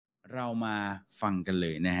เรามาฟังกันเล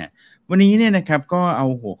ยนะฮะวันนี้เนี่ยนะครับก็เอา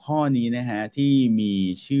หัวข้อนี้นะฮะที่มี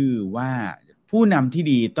ชื่อว่าผู้นำที่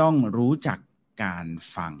ดีต้องรู้จักการ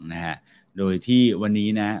ฟังนะฮะโดยที่วันนี้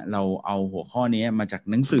นะเราเอาหัวข้อนี้มาจาก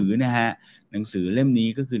หนังสือนะฮะหนังสือเล่มนี้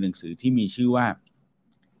ก็คือหนังสือที่มีชื่อว่า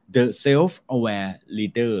The Self-Aware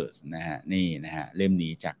Leaders นะฮะนี่นะฮะเล่ม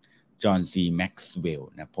นี้จากจอห์นซีแม็กซ์เวลล์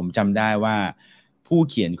นะผมจำได้ว่าผู้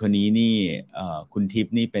เขียนคนนี้นี่คุณทิพ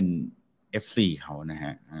ย์นี่เป็น FC เขานะฮ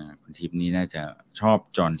ะคุณทิพย์นี่น่าจะชอบ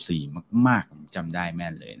จอห์นซีมากๆผมจำได้แม่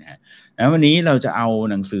นเลยนะฮะแล้ววันนี้เราจะเอา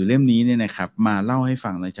หนังสือเล่มนี้เนี่ยนะครับมาเล่าให้ฟั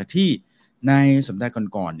งหลังจากที่ในสัปดาห์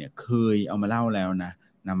ก่อนๆเนี่ยเคยเอามาเล่าแล้วนะ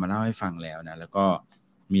นำมาเล่าให้ฟังแล้วนะแล้วก็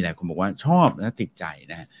มีหลายคนบอกว่าชอบและติดใจ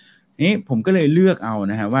นะฮะนี่ผมก็เลยเลือกเอา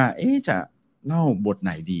นะฮะว่าจะเล่าบทไห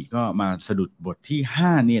นดีก็มาสะดุดบทที่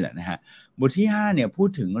5นี่แหละนะฮะบทที่5เนี่ยพูด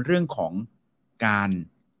ถึงเรื่องของการ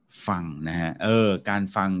ฟังนะฮะการ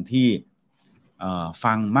ฟังที่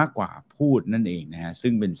ฟังมากกว่าพูดนั่นเองนะฮะ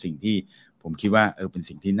ซึ่งเป็นสิ่งที่ผมคิดว่าเป็น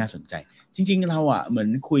สิ่งที่น่าสนใจจริงๆเราเหมือน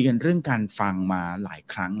คุยกันเรื่องการฟังมาหลาย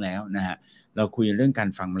ครั้งแล้วนะฮะเราคุยเรื่องการ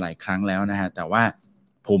ฟังมาหลายครั้งแล้วนะฮะแต่ว่า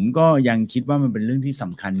ผมก็ยังคิดว่ามันเป็นเรื่องที่ส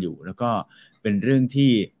ำคัญอยู่แล้วก็เป็นเรื่องที่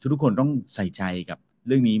ทุกคนต้องใส่ใจกับเ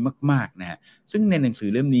รื่องนี้มากๆนะฮะซึ่งในหนังสือ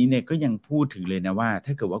เล่มนี้เนี่ยก็ยังพูดถึงเลยนะว่าถ้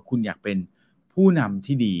าเกิดว่าคุณอยากเป็นผู้นำ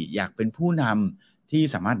ที่ดีอยากเป็นผู้นำที่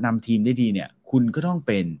สามารถนำทีมได้ดีเนี่ยคุณก็ต้อง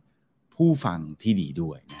เป็นผู้ฟังที่ดีด้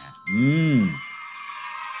วยนะฮะ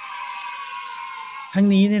ทั้ง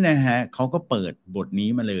นี้เนี่ยนะฮะเขาก็เปิดบทนี้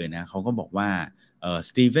มาเลยนะเขาก็บอกว่าส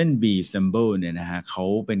ตีเฟนบีซัมเบิลเนี่ยนะฮะเขา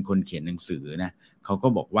เป็นคนเขียนหนังสือนะเขาก็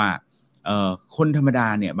บอกว่าคนธรรมดา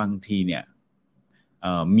เนี่ยบางทีเนี่ย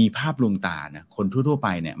มีภาพลวงตานะคนทั่วๆไป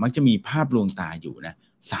เนี่ยมักจะมีภาพลวงตาอยู่นะ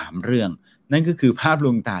3เรื่องนั่นก็คือภาพล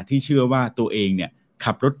วงตาที่เชื่อว่าตัวเองเนี่ย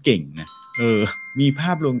ขับรถเก่งนะมีภ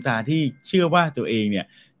าพลวงตาที่เชื่อว่าตัวเองเนี่ย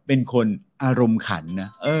เป็นคนอารมณ์ขันนะ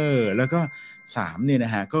แล้วก็3เนี่ยน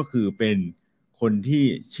ะฮะก็คือเป็นคนที่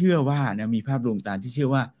เชื่อว่านะมีภาพลวงตาที่เชื่อ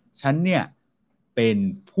ว่าฉันเนี่ยเป็น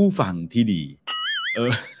ผู้ฟังที่ดี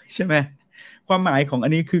ใช่ไหมความหมายของอั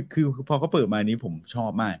นนี้คือพอเขาเปิดมานี้ผมชอ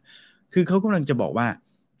บมากคือเขากำลังจะบอกว่า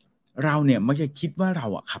เราเนี่ยมักจะคิดว่าเรา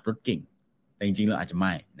ขับรถเก่งแต่จริงๆเราอาจจะไ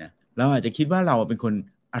ม่นะเราอาจจะคิดว่าเราเป็นคน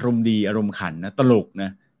อารมณ์ดีอารมณ์ขันนะตลกนะ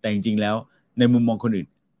แต่จริงๆแล้วในมุมมองคนอื่น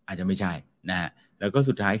อาจจะไม่ใช่นะฮะแล้วก็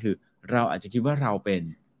สุดท้ายคือเราอาจจะคิดว่าเราเป็น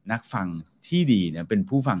นักฟังที่ดีนะเป็น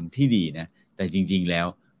ผู้ฟังที่ดีนะแต่จริงๆแล้ว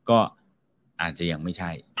ก็อาจจะยังไม่ใ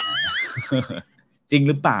ช่จริง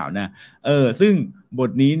หรือเปล่านะซึ่งบ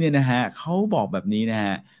ทนี้เนี่ยนะฮะเขาบอกแบบนี้นะฮ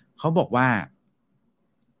ะเขาบอกว่า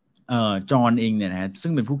จอห์นเองเนี่ยนะฮะซึ่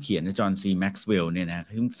งเป็นผู้เขียนนะจอห์นซีแม็กซ์เวลล์เนี่ยนะ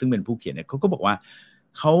ซึ่งเป็นผู้เขียนเนี่ยเขาก็บอกว่า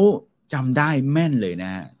เขาจำได้แม่นเลยน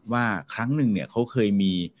ะว่าครั้งหนึ่งเนี่ยเขาเคย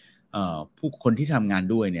มีผู้คนที่ทำงาน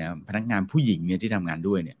ด้วยเนี่ยพนักงานผู้หญิงเนี่ยที่ทำงาน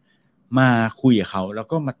ด้วยเนี่ยมาคุยกับเขาแล้ว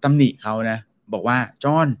ก็มาตำหนิเขานะบอกว่าจ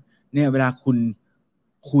อห์นเนี่ยเวลาคุณ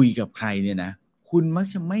คุยกับใครเนี่ยนะคุณมัก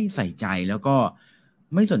จะไม่ใส่ใจแล้วก็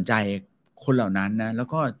ไม่สนใจคนเหล่านั้นนะแล้ว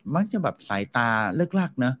ก็มักจะแบบสายตาเลิกลั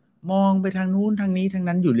กนะมองไปทางนู้นทางนี้ทาง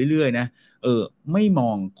นั้นอยู่เรื่อยๆนะไม่ม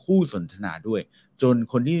องคู่สนทนาด้วยจน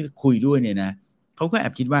คนที่คุยด้วยเนี่ยนะเขาก็แอ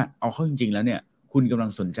บคิดว่าเอาเข้าจริงๆแล้วเนี่ยคุณกำลั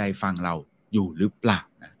งสนใจฟังเราอยู่หรือเปล่า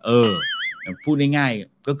นะพูดง่าย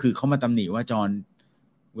ๆก็คือเขามาตำหนิว่าจอห์น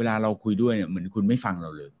เวลาเราคุยด้วยเนี่ยเหมือนคุณไม่ฟังเรา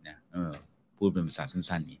เลยนะพูดเป็นภาษา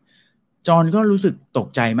สั้นๆนี้จอห์นก็รู้สึกตก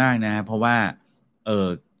ใจมากนะเพราะว่า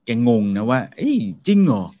แกงงนะว่าจริงเ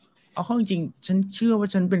หรอเอาเข้าจริงฉันเชื่อว่า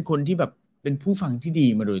ฉันเป็นคนที่แบบเป็นผู้ฟังที่ดี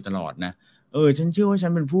มาโดยตลอดนะฉันเชื่อว่าฉั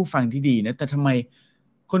นเป็นผู้ฟังที่ดีนะแต่ทำไม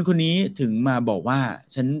คนคนนี้ถึงมาบอกว่า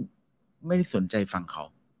ฉันไม่ได้สนใจฟังเขา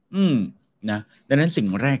นะดังนั้นสิ่ง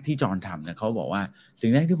แรกที่จอห์นทำนะเขาบอกว่าสิ่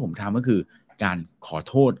งแรกที่ผมทำก็คือการขอ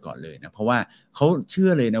โทษก่อนเลยนะเพราะว่าเขาเชื่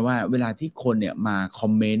อเลยนะว่าเวลาที่คนเนี่ยมาคอ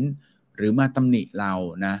มเมนต์หรือมาตำหนิเรา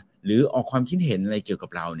นะหรือออกความคิดเห็นอะไรเกี่ยวกั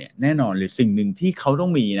บเราเนี่ยแน่นอนเลยสิ่งหนึ่งที่เขาต้อ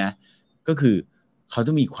งมีนะก็คือเขา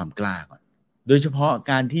ต้องมีความกล้าก่อนโดยเฉพาะ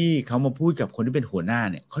การที่เขามาพูดกับคนที่เป็นหัวหน้า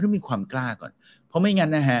เนี่ยเขาต้องมีความกล้าก่อนเพราะไม่งั้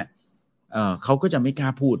นนะฮะเขาก็จะไม่กล้า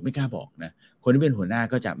พูดไม่กล้าบอกนะคนที่เป็นหัวหน้า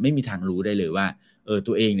ก็จะไม่มีทางรู้ได้เลยว่า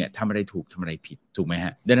ตัวเองเนี่ยทำอะไรถูกทำอะไรผิดถูกไหมฮ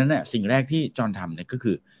ะดังนั้นน่ะสิ่งแรกที่จอห์นทำเนี่ยก็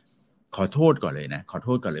คือขอโทษก่อนเลยนะขอโท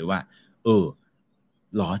ษก่อนเลยว่า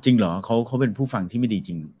หรอจริงเหรอเขาเป็นผู้ฟังที่ไม่ดีจ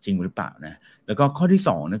ริงหรือเปล่านะแล้วก็ข้อที่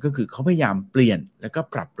2นะก็คือเขาพยายามเปลี่ยนแล้วก็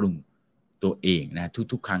ปรับปรุงตัวเองนะ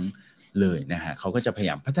ทุกๆครั้งเลยนะฮะเขาก็จะพยา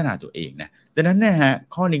ยามพัฒนาตัวเองนะดังนั้นนะฮะ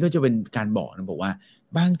ข้อนี้ก็จะเป็นการบอกนะบอกว่า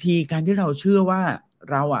บางทีการที่เราเชื่อว่า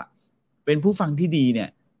เราเป็นผู้ฟังที่ดีเนี่ย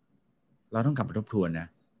เราต้องกลับมาทบทวนนะ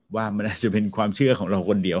ว่ามันอาจจะเป็นความเชื่อของเรา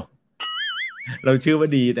คนเดียวเราเชื่อว่า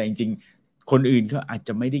ดีแต่จริงๆคนอื่นก็อาจจ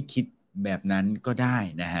ะไม่ได้คิดแบบนั้นก็ได้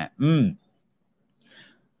นะฮะ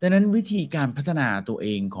ดังนั้นวิธีการพัฒนาตัวเอ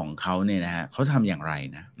งของเขาเนี่ยนะฮะเขาทำอย่างไร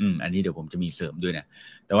นะอันนี้เดี๋ยวผมจะมีเสริมด้วยนะ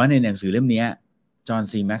แต่ว่าในหนังสือเล่มนี้จอห์น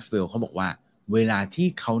ซีแม็กซ์เวลล์เขาบอกว่าเวลาที่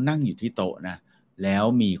เขานั่งอยู่ที่โต๊ะนะแล้ว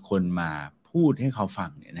มีคนมาพูดให้เขาฟัง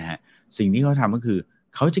เนี่ยนะฮะสิ่งที่เขาทำก็คือ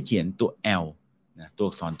เขาจะเขียนตัว L นะตัว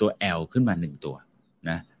อักษรตัว L ขึ้นมา1ตัว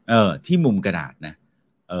นะที่มุมกระดาษนะ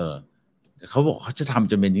เขาบอกเขาจะทำ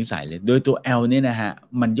จนเป็นนิสัยเลยโดยตัว L เนี่ยนะฮะ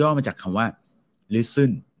มันย่อมาจากคำว่า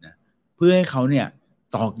listen นะเพื่อให้เขาเนี่ย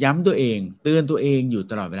ตอกย้ำตัวเองเตือนตัวเองอยู่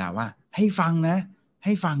ตลอดเวลาว่าให้ฟังนะ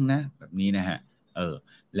แบบนี้นะฮะ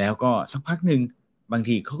แล้วก็สักพักหนึ่งบาง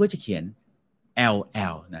ทีเขาก็จะเขียน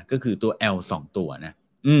LL นะก็คือตัว L 2ตัวนะ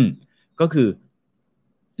ก็คือ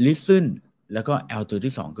listen แล้วก็ L ตัว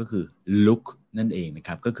ที่2ก็คือ look นั่นเองนะค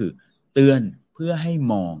รับก็คือเตือนเพื่อให้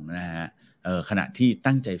มองนะฮะขณะที่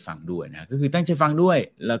ตั้งใจฟังด้วยนะก็คือตั้งใจฟังด้วย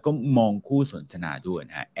แล้วก็มองคู่สนทนาด้วย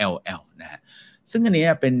นะฮะ LL นะฮะซึ่งอันนี้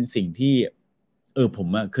เป็นสิ่งที่ผม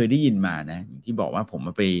เคยได้ยินมานะที่บอกว่าผมม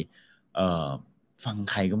าไปฟัง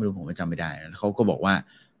ใครก็ไม่รู้ผมจำไม่ได้เขาก็บอกว่า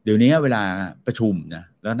เดี๋ยวนี้เวลาประชุมนะ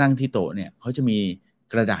แล้วนั่งที่โต๊ะเนี่ยเขาจะมี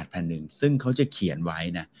กระดาษแผ่นหนึ่งซึ่งเขาจะเขียนไว้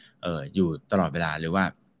นะอยู่ตลอดเวลาเลยว่า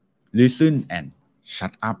listen and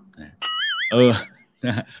shut up นะน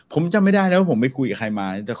ะผมจำไม่ได้แล้วผมไปคุยกับใครมา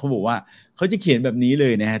แต่เขาบอกว่าเขาจะเขียนแบบนี้เล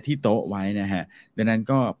ยนะฮะที่โต๊ะไว้นะฮะดังนั้น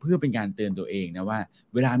ก็เพื่อเป็นการเตือนตัวเองนะว่า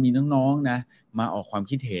เวลามีน้องๆนะมาออกความ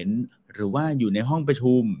คิดเห็นหรือว่าอยู่ในห้องประ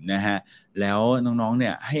ชุมนะฮะแล้วน้องๆเนี่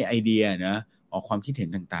ยให้ไอเดียนะออกความคิดเห็น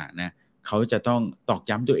ต่างๆนะเขาจะต้องตอก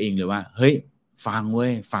ย้ำตัวเองเลยว่าเฮ้ยฟังเว้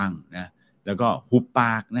ยฟังนะแล้วก็หุบป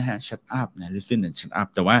ากนะฮะ shut up นะ listen and shut up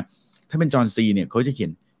แต่ว่าถ้าเป็นจอห์นซีเนี่ยเขาจะเขีย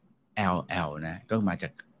น LL นะก็มาจา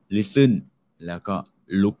ก listen แล้วก็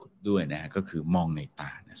look ด้วยนะก็คือมองในต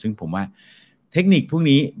านะซึ่งผมว่าเทคนิคพวก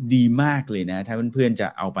นี้ดีมากเลยนะถ้าเพื่อนๆจะ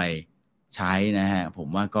เอาไปใช้นะฮะผม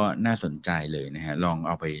ว่าก็น่าสนใจเลยนะฮะลองเ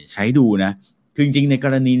อาไปใช้ดูนะคือจริงๆในก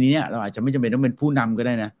รณีนี้เนี่ยเราอาจจะไม่จำเป็นต้องเป็นผู้นำก็ไ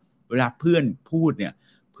ด้นะเวลาเพื่อนพูดเนี่ย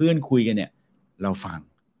เพื่อนคุยกันเนี่ยเราฟัง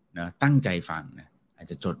นะตั้งใจฟังนะอาจ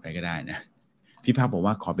จะจดไปก็ได้นะพี่ภาพบอก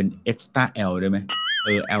ว่าขอเป็น extra L ได้ไหม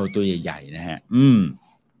L ตัวใหญ่ๆนะฮะ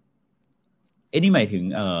นี่หมายถึง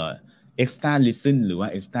extra listen หรือว่า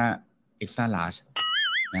extra large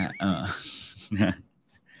นะนะ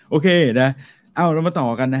โอเคนะเรามาต่อ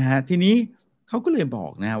กันนะฮะทีนี้เขาก็เลยบอ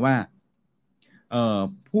กนะว่า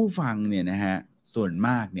ผู้ฟังเนี่ยนะฮะส่วนม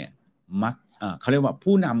ากเนี่ยมักเขาเรียกว่า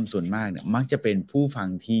ผู้นำส่วนมากเนี่ยมักจะเป็นผู้ฟัง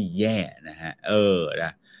ที่แย่นะฮะน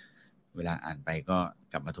ะเวลาอ่านไปก็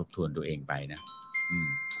กลับมาทบทวนตัวเองไปนะ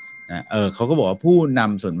เขาก็บอกว่าผู้น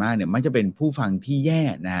ำส่วนมากเนี่ยมักจะเป็นผู้ฟังที่แย่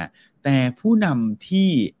นะฮะแต่ผู้นำที่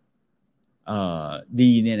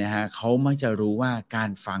ดีเนี่ยนะฮะเขามักจะรู้ว่ากา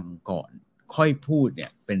รฟังก่อนค่อยพูดเนี่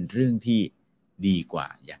ยเป็นเรื่องที่ดีกว่า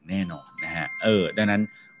อย่างแน่นอนนะฮะดังนั้น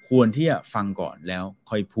ควรที่จะฟังก่อนแล้ว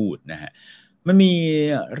ค่อยพูดนะฮะมันมี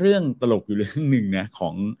เรื่องตลกอยู่เรื่องหนึ่งนะขอ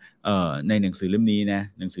งในหนังสือเล่มนี้นะ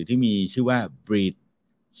หนังสือที่มีชื่อว่า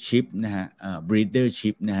Breedship นะฮะ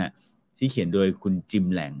Breedership นะฮะที่เขียนโดยคุณจิม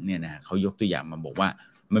แหลงเนี่ยนะเขายกตัวอย่างมาบอกว่า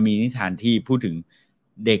มันมีนิทานที่พูดถึง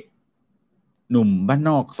เด็กหนุ่มบ้าน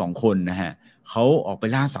นอก2คนนะฮะเขาออกไป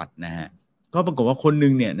ล่าสัตว์นะฮะก็ปรากฏว่าคนนึ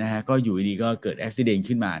งเนี่ยนะฮะก็อยู่ดีก็เกิดอุบัติเหตุ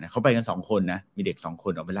ขึ้นมานะเขาไปกัน2คนนะมีเด็ก2ค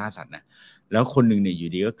นออกไปล่าสัตว์นะแล้วคนนึงเนี่ยอ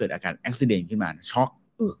ยู่ดีก็เกิดอาการอุบัติเหตุขึ้นมาช็อก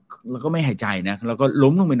แล้วก็ไม่หายใจนะแล้วก็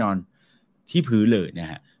ล้มลงไปนอนที่พื้นเลยนะ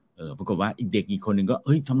ฮะปรากฏว่าอีกเด็กอีกคนนึงก็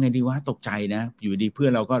ทำไงดีวะตกใจนะอยู่ดีเพื่อ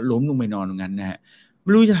นเราก็ล้มลงไปนอนตรงนั้นนะฮะไ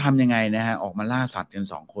ม่รู้จะทำยังไงนะฮะออกมาล่าสัตว์กัน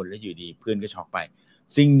2คนแล้วอยู่ดีเพื่อนก็ช็อกไป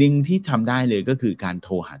สิ่งหนึ่งที่ทำได้เลยก็คือการโท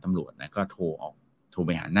รหาตำรวจนะก็โทรไ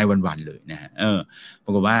ปหานายวันเลยนะฮะป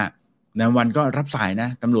รากฏว่านายวันก็รับสายนะ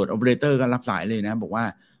ตำรวจออเปอเรเตอร์ก็รับสายเลยนะบอกว่า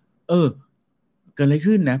เกิดอะไร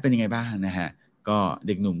ขึ้นนะเป็นยังไงบ้างนะฮะก็เ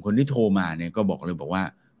ด็กหนุ่มคนที่โทรมาเนี่ยก็บอกเลยบอกว่า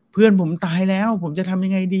เพื่อนผมตายแล้วผมจะทำยั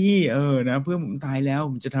งไงดีนะเพื่อนผมตายแล้ว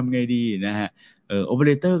ผมจะทำไงดีนะฮะออเปอเร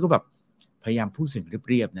เตอร์ก็แบบพยายามพูดเสียง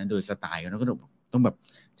เรียบๆนะโดยสไตล์เขาก็ต้องแบบ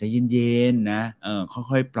ใจเย็นๆนะ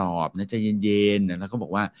ค่อยๆปลอบนะใจเย็นๆนะแล้วก็บอ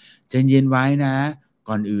กว่าใจเย็นไว้นะ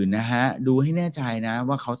ก่อนอื่นนะฮะดูให้แน่ใจนะ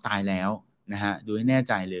ว่าเขาตายแล้วนะฮะดูให้แน่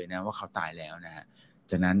ใจเลยนะว่าเขาตายแล้วนะฮะ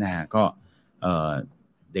จากนั้นนะฮะก็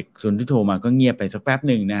เด็กคนที่โทรมาก็เงียบไปสักแป๊บ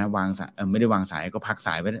หนึ่งนะวางสายไม่ได้วางสายก็พักส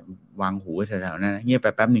ายไว้วางหูไว้แถวๆนั้นเงียบไป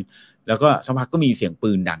แป๊บหนึ่งแล้วก็สักพักก็มีเสียง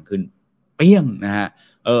ปืนดังขึ้นเปี้ยงนะฮะ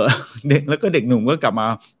เด็กแล้วก็เด็กหนุ่มก็กลับมา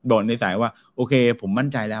บอกในสายว่าโอเคผมมั่น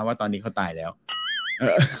ใจแล้วว่าตอนนี้เขาตายแล้ว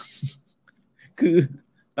คือ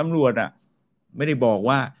ตำรวจอ่ะไม่ได้บอก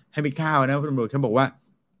ว่าให้ไปฆ่านะตำรวจแค่บอกว่า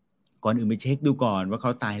ก่อนอื่นไปเช็คดูก่อนว่าเข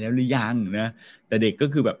าตายแล้วหรือยังนะแต่เด็กก็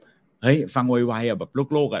คือแบบเฮ้ยฟังไวๆอ่ะแบบ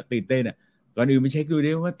โลกอ่ะตื่นเต้นอ่ะก่อนอื่นไปเช็คดู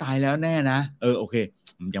ดิว่าตายแล้วแน่นะโอเค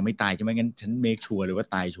ยังไม่ตายใช่ไหมงั้นฉันเมคชัวร์เลยว่า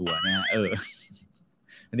ตายชัวร์นะ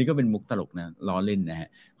อันนี้ก็เป็นมุกตลกนะล้อเล่นนะฮะ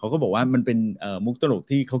เขาก็บอกว่ามันเป็นมุกตลก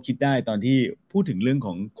ที่เขาคิดได้ตอนที่พูดถึงเรื่องข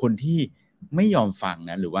องคนที่ไม่ยอมฟัง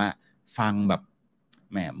นะหรือว่าฟังแบบ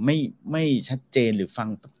แหมไม่ชัดเจนหรือฟัง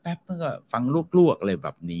แป๊บๆก็ฟังลวกๆอะไรแบ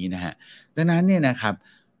บนี้นะฮะดังนั้นเนี่ยนะครับ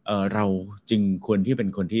เราจึงควรที่เป็น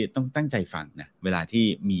คนที่ต้องตั้งใจฟังนะเวลาที่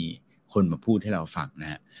มีคนมาพูดให้เราฟังนะ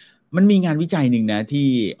ฮะมันมีงานวิจัยหนึ่งนะที่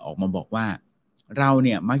ออกมาบอกว่าเราเ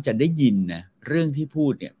นี่ยมักจะได้ยินนะเรื่องที่พู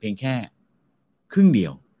ดเนี่ยเพียงแค่ครึ่งเดีย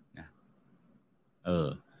วนะ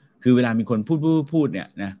คือเวลามีคนพูดเนี่ย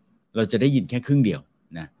นะเราจะได้ยินแค่ครึ่งเดียว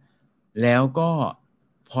นะแล้วก็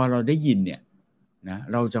พอเราได้ยินเนี่ยนะ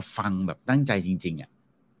เราจะฟังแบบตั้งใจจริงๆอ่ะ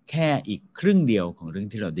แค่อีกครึ่งเดียวของเรื่อง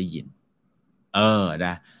ที่เราได้ยินน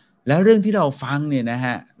ะแล้วเรื่องที่เราฟังเนี่ยนะฮ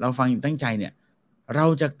ะเราฟังอย่างตั้งใจเนี่ยเรา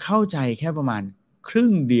จะเข้าใจแค่ประมาณครึ่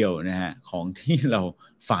งเดียวนะฮะของที่เรา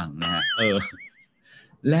ฟังนะฮะ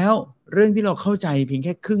แล้วเรื่องที่เราเข้าใจเพียงแ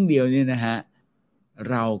ค่ครึ่งเดียวเนี่ยนะฮะ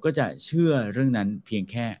เราก็จะเชื่อเรื่องนั้นเพียง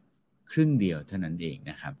แค่ครึ่งเดียวเท่านั้นเอง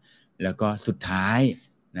นะครับแล้วก็สุดท้าย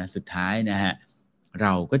นะฮะเร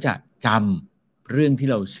าก็จะจำเรื่องที่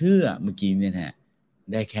เราเชื่อเมื่อกี้เนี่ยนะฮะ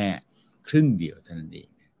ได้แค่ครึ่งเดียวเท่านั้นเอง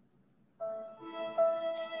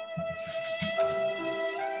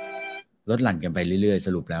ลดหลั่นกันไปเรื่อยๆส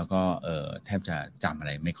รุปแล้วก็แทบจะจำอะไ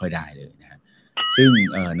รไม่ค่อยได้เลยนะฮะซึ่ง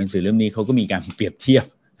หนังสือเล่มนี้เขาก็มีการเปรียบเทียบ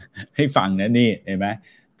ให้ฟังนะนี่เห็นไหม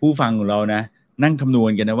ผู้ฟังของเรานะนั่งคำนว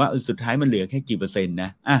ณกันนะว่าสุดท้ายมันเหลือแค่กี่เปอร์เซ็นต์นะ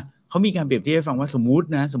เขามีการเปรียบเทียบให้ฟังว่าสมมติ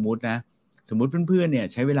เพื่อนๆเนี่ย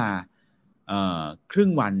ใช้เวลาครึ่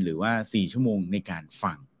งวันหรือว่า4 ชั่วโมงในการ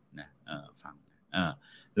ฟังนะ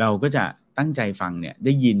เราก็จะตั้งใจฟังเนี่ยไ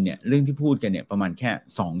ด้ยินเนี่ยเรื่องที่พูดกันเนี่ยประมาณแค่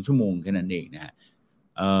2 ชั่วโมงแค่นั้นเองนะฮะ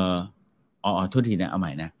โทษทีนะเอาให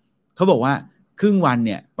ม่นะเขาบอกว่าครึ่งวันเ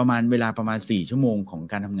นี่ยเวลาประมาณ4 ชั่วโมงของ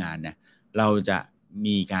การทำงานนะเราจะ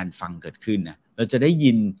มีการฟังเกิดขึ้นนะเราจะได้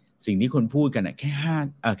ยินสิ่งที่คนพูดกันนะ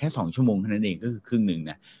แค่2 ชั่วโมงเท่านั้นเองก็คือครึ่งหนึ่ง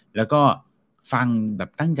นะแล้วก็ฟังแบบ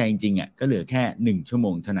ตั้งใจจริงๆก็เหลือแค่1 ชั่วโม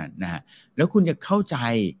งเท่านั้นนะฮะแล้วคุณจะเข้าใจ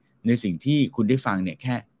ในสิ่งที่คุณได้ฟังเนี่ยแ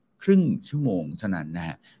ค่ครึ่งชั่วโมงเท่านั้นนะฮ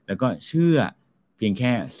ะแล้วก็เชื่อเพียงแ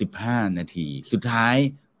ค่15 นาทีสุดท้าย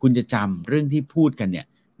คุณจะจำเรื่องที่พูดกันเนี่ย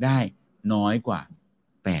ได้น้อยกว่า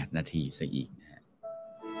8 นาทีซะอีกนะฮะ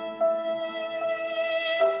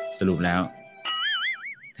สรุปแล้ว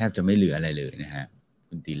แทบจะไม่เหลืออะไรเลยนะฮะ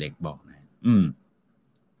คุณตีเล็กบอกนะ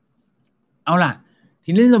เอาล่ะที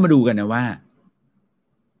นี้เรามาดูกันนะว่า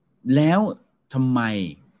แล้วทำไม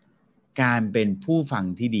การเป็นผู้ฟัง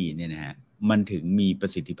ที่ดีเนี่ยนะฮะมันถึงมีปร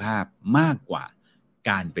ะสิทธิภาพมากกว่า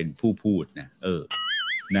การเป็นผู้พูดนะ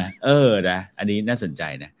นะอันนี้น่าสนใจ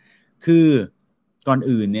นะคือก่อน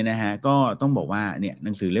อื่นเนี่ยนะฮะก็ต้องบอกว่าเนี่ยห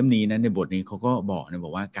นังสือเล่มนี้นะในบทนี้เขาก็บอกนะบ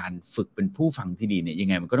อกว่าการฝึกเป็นผู้ฟังที่ดีเนี่ยยัง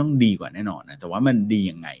ไงมันก็ต้องดีกว่าแน่นอนนะแต่ว่ามันดี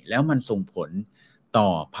ยังไงแล้วมันส่งผลต่อ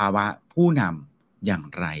ภาวะผู้นำอย่าง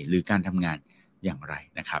ไรหรือการทำงานอย่างไร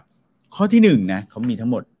นะครับข้อที่1นะเขามีทั้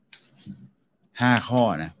งหมด5 ข้อ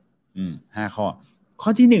นะ5 ข้อ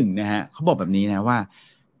ที่1นะฮะเขาบอกแบบนี้นะว่า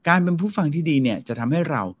การเป็นผู้ฟังที่ดีเนี่ยจะทำให้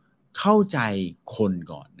เราเข้าใจคน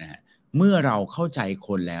ก่อนนะฮะเมื่อเราเข้าใจค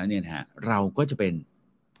นแล้วเนี่ยนะฮะเราก็จะเป็น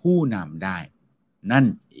ผู้นำได้นั่น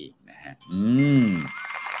เองนะฮะ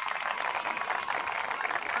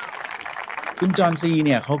คุณจอห์นซีเ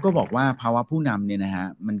นี่ยเขาก็บอกว่าภาวะผู้นำเนี่ยนะฮะ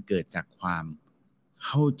มันเกิดจากความเ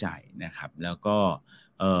ข้าใจนะครับแล้วก็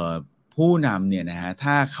ผู้นำเนี่ยนะฮะ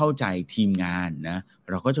ถ้าเข้าใจทีมงานนะ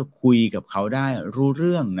เราก็จะคุยกับเขาได้รู้เ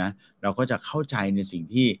รื่องนะเราก็จะเข้าใจในสิ่ง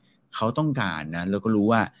ที่เขาต้องการนะแล้วก็รู้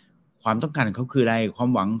ว่าความต้องการของเขาคืออะไรความ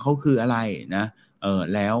หวังเขาคืออะไรนะ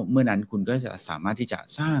แล้วเมื่อนั้นคุณก็จะสามารถที่จะ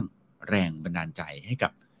สร้างแรงบันดาลใจให้กั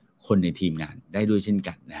บคนในทีมงานได้ด้วยเช่น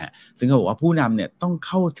กันนะฮะซึ่งเขาบอกว่าผู้นำเนี่ยต้อง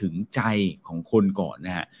เข้าถึงใจของคนก่อนน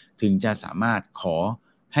ะฮะถึงจะสามารถข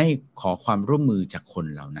อความร่วมมือจากคน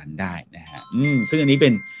เหล่านั้นได้นะฮะซึ่งอันนี้เป็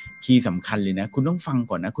นคีย์สำคัญเลยนะคุณต้องฟัง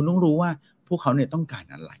ก่อนนะคุณต้องรู้ว่าพวกเขาเนี่ยต้องการ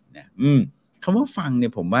อะไรนะคำว่าฟังเนี่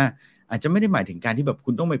ยผมว่าอาจจะไม่ได้หมายถึงการที่แบบ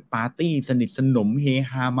คุณต้องไปปาร์ตี้สนิทสนมเฮ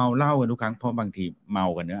ฮาเมาเหล้ากันทุกครั้งเพราะบางทีเมา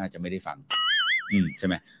กันเนอะอาจจะไม่ได้ฟังใช่ไ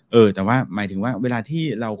หมแต่ว่าหมายถึงว่าเวลาที่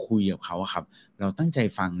เราคุยกับเขาครับเราตั้งใจ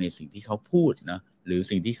ฟังในสิ่งที่เขาพูดนะหรือ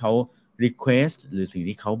สิ่งที่เขา request หรือสิ่ง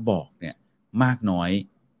ที่เขาบอกเนี่ยมากน้อย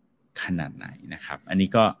ขนาดไหนนะครับอันนี้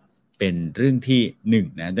ก็เป็นเรื่องที่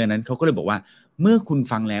1นะดังนั้นเขาก็เลยบอกว่าเมื่อคุณ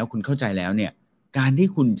ฟังแล้วคุณเข้าใจแล้วเนี่ยการที่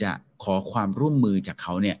คุณจะขอความร่วมมือจากเข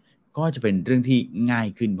าเนี่ยก็จะเป็นเรื่องที่ง่าย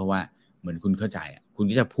ขึ้นเพราะว่าเหมือนคุณเข้าใจคุณ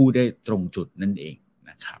ก็จะพูดได้ตรงจุดนั่นเอง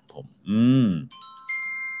นะครับผม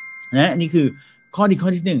นะนี่คือข้อ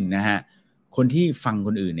ที่1นะฮะคนที่ฟังค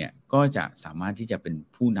นอื่นเนี่ยก็จะสามารถที่จะเป็น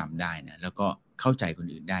ผู้นำได้นะแล้วก็เข้าใจคน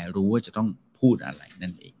อื่นได้รู้ว่าจะต้องพูดอะไร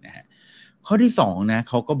นั่นเองนะฮะข้อที่2นะ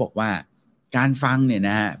เขาก็บอกว่า การฟังเนี่ยน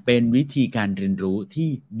ะฮะเป็นวิธีการเรียนรู้ที่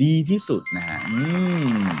ดีที่สุดนะฮะ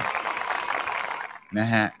นะ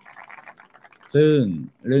ฮะซึ่ง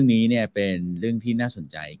เรื่องนี้เนี่ยเป็นเรื่องที่น่าสน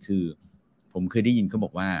ใจคือผมเคยได้ยินเขาบ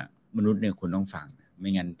อกว่ามนุษย์เนี่ยควรต้องฟังไ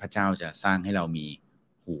ม่งั้นพระเจ้าจะสร้างให้เรามี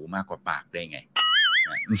หูมากกว่าปากได้ไง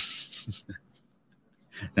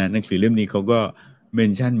นะหนังสือเล่มนี้เขาก็เม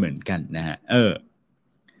นชั่นเหมือนกันนะฮะ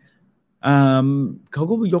เขา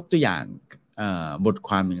ก็ยกตัวอย่างบทค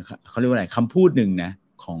วามนึงเขาเรียกว่าอะไรคำพูดหนึ่งนะ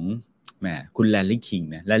ของแหมคุณแลลี่คิง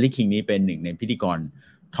นะแลลี่คิงนี้เป็นหนึ่งในพิธีกร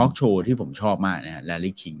ทอล์กโชว์ที่ผมชอบมากนะฮะแล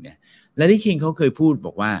ลี่คิงเนี่ยแลลี่คิงเขาเคยพูดบ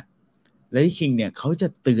อกว่าแลลี่คิงเนี่ยเขาจะ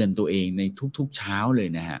เตือนตัวเองในทุกๆเช้าเลย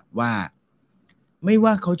นะฮะว่าไม่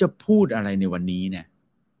ว่าเขาจะพูดอะไรในวันนี้เนี่ย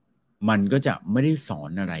มันก็จะไม่ได้สอ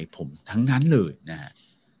นอะไรผมทั้งนั้นเลยนะฮะ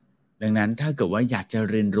ดังนั้นถ้าเกิดว่าอยากจะ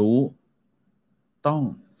เรียนรู้ต้อง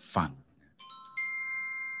ฟัง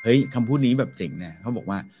เฮ้ยคำพูดนี้แบบเจ๋งนะเขาบอก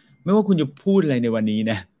ว่าไม่ว่าคุณจะพูดอะไรในวันนี้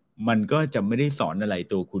นะมันก็จะไม่ได้สอนอะไร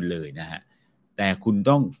ตัวคุณเลยนะฮะแต่คุณ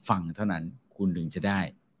ต้องฟังเท่านั้นคุณถึงจะได้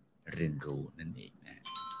เรียนรู้นั่นเองนะ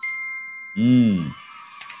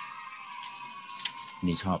อัน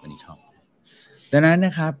นี้ชอบดังนั้นน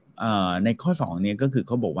ะครับในข้อ2เนี่ยก็คือเ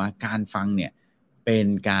ขาบอกว่าการฟังเนี่ยเป็น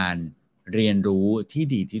การเรียนรู้ที่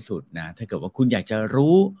ดีที่สุดนะถ้าเกิดว่าคุณอยากจะ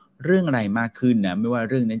รู้เรื่องอะไรมากขึ้นนะไม่ว่า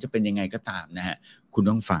เรื่องนั้นจะเป็นยังไงก็ตามนะฮะคุณ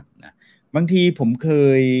ต้องฟังนะบางทีผมเค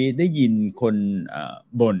ยได้ยินคน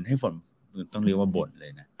บ่นให้ผมต้องเรียกว่าบ่นเล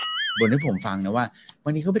ยนะบ่นให้ผมฟังนะว่าวั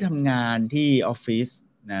นนี้เขาไปทำงานที่ออฟฟิศ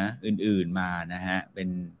นะอื่นๆมานะฮะเป็น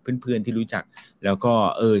เพื่อนๆที่รู้จักแล้วก็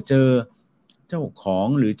เจอเจ้าของ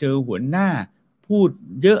หรือเจอหัวหน้าพูด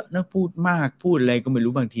เยอะนะพูดมากพูดอะไรก็ไม่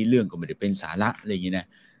รู้บางทีเรื่องก็ไม่ได้เป็นสาระอะไรอย่างนี้นะ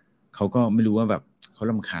เขาก็ไม่รู้ว่าแบบเขา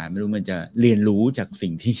รำคาญไม่รู้มันจะเรียนรู้จากสิ่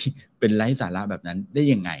งที่เป็นไร้สาระแบบนั้นได้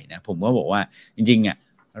ยังไงนะผมก็บอกว่าจริงๆอ่ะ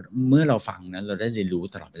เมื่อเราฟังนะเราได้เรียนรู้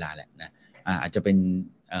ตลอดเวลาแหละนะอาจจะเป็น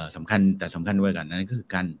สำคัญแต่สำคัญไว้ก่อนนั้นก็คือ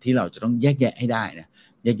การที่เราจะต้องแยกแยะให้ได้นะ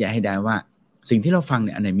แยกแยะให้ได้ว่าสิ่งที่เราฟังเ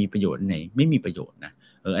นี่ยอันไหนมีประโยชน์อันไหนไม่มีประโยชน์นะ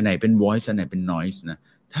อันไหนเป็น voice อันไหนเป็น noise นะ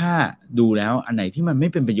ถ้าดูแล้วอันไหนที่มันไม่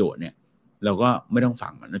เป็นประโยชน์เนี่ยเราก็ไม่ต้องฟั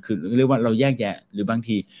งมันนะคือเรียกว่าเราแยกแยะหรือบาง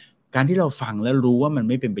ทีการที่เราฟังแล้วรู้ว่ามัน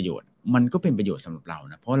ไม่เป็นประโยชน์มันก็เป็นประโยชน์สำหรับเรา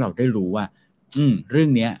นะเพราะเราได้รู้ว่าเรื่อง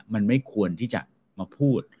นี้มันไม่ควรที่จะมาพู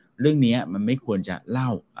ดเรื่องนี้มันไม่ควรจะเล่า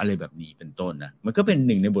อะไรแบบนี้เป็นต้นนะมันก็เป็นห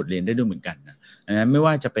นึ่งในบทเรียนได้ด้วยเหมือนกันนะไม่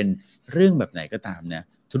ว่าจะเป็นเรื่องแบบไหนก็ตามนะ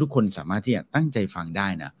ทุกคนสามารถที่จะตั้งใจฟังได้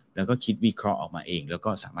นะแล้วก็คิดวิเคราะห์ออกมาเองแล้วก็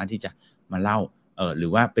สามารถที่จะมาเล่าหรื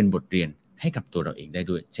อว่าเป็นบทเรียนให้กับตัวเราเองได้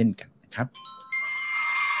ด้วยเช่นกันนะครับ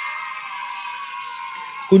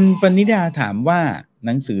คุณปณิดาถามว่าห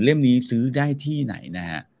นังสือเล่มนี้ซื้อได้ที่ไหนนะ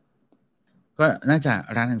ฮะก็น่าจะ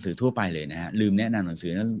ร้านหนังสือทั่วไปเลยนะฮะลืมแนะนำหนังสื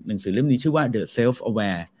อเล่มนี้ชื่อว่า The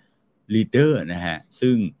Self-Aware Leader นะฮะ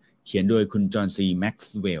ซึ่งเขียนโดยคุณจอห์นซีแม็ก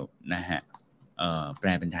ซ์เวลล์นะฮะแปล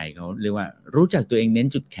เป็นไทยเขาเรียกว่ารู้จักตัวเองเน้น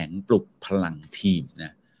จุดแข็งปลุกพลังทีมน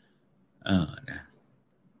ะนะ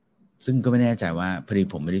ซึ่งก็ไม่แน่ใจว่าพอดี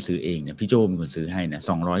ผมไม่ได้ซื้อเองเนี่ยพี่โจเป็นคนซื้อให้นะ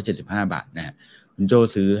275 บาทนะฮะคุณโจ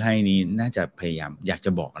ซื้อให้นี้น่าจะพยายามอยากจ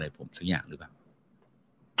ะบอกอะไรผมสักอย่างหรือเปล่า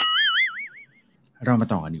เรามา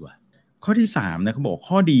ต่อกันดีกว่าข้อที่3นะเขาบอก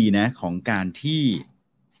ข้อดีนะของการที่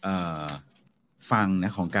ฟังน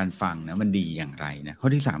ะของการฟังนะมันดีอย่างไรนะข้อ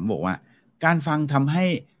ที่3บอกว่าการฟังทำให้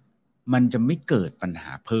มันจะไม่เกิดปัญห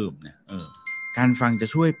าเพิ่มนะการฟังจะ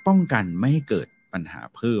ช่วยป้องกันไม่ให้เกิดปัญหา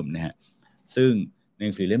เพิ่มนะฮะซึ่งหนั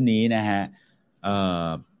งสือเล่มนี้นะฮะ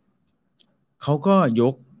เขาก็ย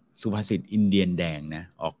กสุภาษิตอินเดียนแดงนะ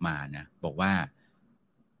ออกมานะบอกว่า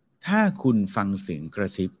ถ้าคุณฟังเสียงกระ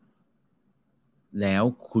ซิบแล้ว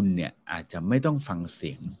คุณเนี่ยอาจจะไม่ต้องฟังเ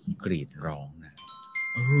สียงกรีดร้องนะ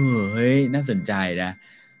เฮ้ยน่าสนใจนะ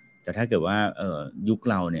แต่ถ้าเกิดว่ายุค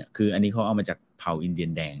เราเนี่ยคืออันนี้เขาเอามาจากเผ่าอินเดีย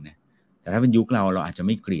นแดงนะแต่ถ้าเป็นยุคเราอาจจะไ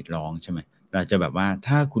ม่กรีดร้องใช่ไหมเราจะแบบว่า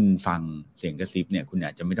ถ้าคุณฟังเสียงกระซิบเนี่ยคุณอ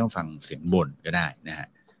าจจะไม่ต้องฟังเสียงบ่นก็ได้นะฮะ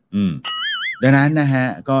ดังนั้นนะฮะ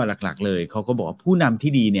ก็หลักๆเลยเขาก็บอกว่าผู้นำ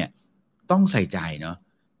ที่ดีเนี่ยต้องใส่ใจเนาะ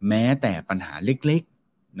แม้แต่ปัญหาเล็ก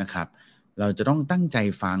ๆนะครับเราจะต้องตั้งใจ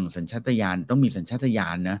ฟังสัญชาตญาณต้องมีสัญชาตญา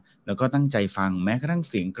ณนะแล้วก็ตั้งใจฟังแม้กระทั่ง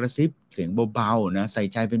เสียงกระซิบเสียงเบาๆนะใส่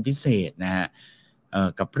ใจเป็นพิเศษนะฮะ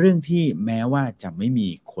กับเรื่องที่แม้ว่าจะไม่มี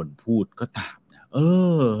คนพูดก็ตามนะเ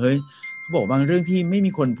ฮ้ยเขาบอกบางเรื่องที่ไม่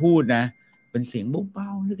มีคนพูดนะเป็นเสียงเบา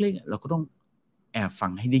ๆเล็กๆเราก็ต้องแอบฟั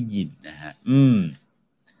งให้ได้ยินนะฮะ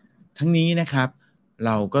ทั้งนี้นะครับเ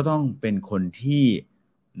ราก็ต้องเป็นคนที่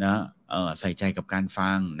นะใส่ใจกับการ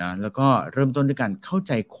ฟังนะแล้วก็เริ่มต้นด้วยการเข้าใ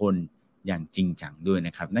จคนอย่างจริงจังด้วยน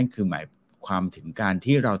ะครับนั่นคือหมายความถึงการ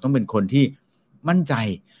ที่เราต้องเป็นคนที่มั่นใจ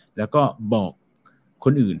แล้วก็บอกค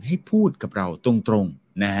นอื่นให้พูดกับเราตรง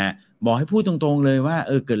นะฮะบอกให้พูดตรงๆเลยว่า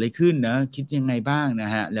เกิดอะไรขึ้นนะคิดยังไงบ้างน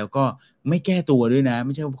ะฮะแล้วก็ไม่แก้ตัวด้วยนะไ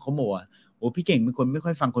ม่ใช่ว่าเขาบอกว่าโอ้พี่เก่งเป็นคนไม่ค่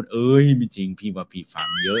อยฟังคนไม่จริงพี่ว่าพี่ฟัง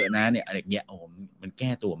เยอะนะเนี่ยอะไรเงี้ยโอ้มันแก้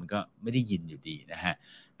ตัวมันก็ไม่ได้ยินอยู่ดีนะฮะ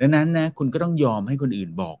ดังนั้นนะคุณก็ต้องยอมให้คนอื่น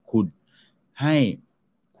บอกคุณให้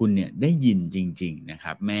คุณเนี่ยได้ยินจริงๆนะค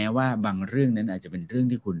รับแม้ว่าบางเรื่องนั้นอาจจะเป็นเรื่อง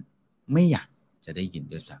ที่คุณไม่อยากจะได้ยิน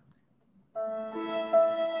ด้วยซ้ำ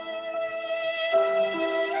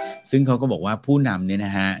ซึ่งเขาก็บอกว่าผู้นำเนี่ยน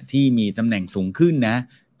ะฮะที่มีตำแหน่งสูงขึ้นนะ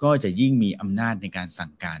ก็จะยิ่งมีอำนาจในการสั่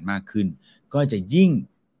งการมากขึ้นก็จะยิ่ง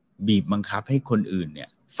บีบบังคับให้คนอื่นเนี่ย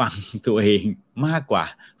ฟังตัวเองมากกว่า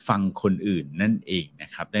ฟังคนอื่นนั่นเองนะ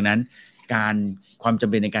ครับดังนั้นความจำ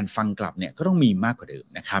เป็นในการฟังกลับเนี่ยก็ต้องมีมากกว่าเดิม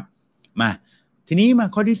นะครับทีนี้มา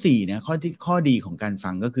ข้อที่4นะข้อดีของการฟั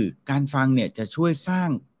งก็คือการฟังเนี่ยจะช่วยสร้าง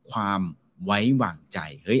ความไว้วางใจ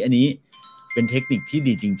อันนี้เป็นเทคนิคที่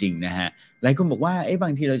ดีจริงๆนะฮะหลายคนบอกว่าบา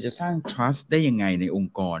งทีเราจะสร้าง trust ได้ยังไงในอง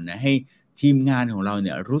ค์กรนะให้ทีมงานของเราเ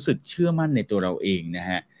นี่ยรู้สึกเชื่อมั่นในตัวเราเองนะ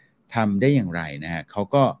ฮะทำได้อย่างไรนะฮะเขา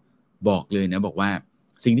ก็บอกเลยนะบอกว่า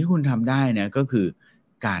สิ่งที่คุณทำได้นะก็คือ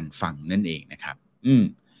การฟังนั่นเองนะครับ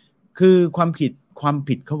คือความผิด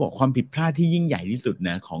เขาบอกความผิดพลาดที่ยิ่งใหญ่ที่สุด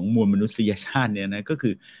นะของมวลมนุษยชาติเนี่ยนะก็คื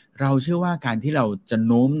อเราเชื่อว่าการที่เราจะโ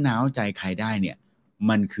น้มน้าวใจใครได้เนี่ย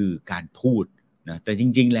มันคือการพูดนะแต่จ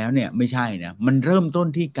ริงๆแล้วเนี่ยไม่ใช่นะมันเริ่มต้น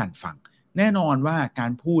ที่การฟังแน่นอนว่ากา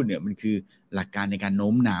รพูดเนี่ยมันคือหลักการในการโ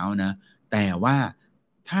น้มน้าวนะแต่ว่า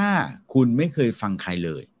ถ้าคุณไม่เคยฟังใครเ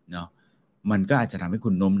ลยเนาะมันก็อาจจะทำให้คุ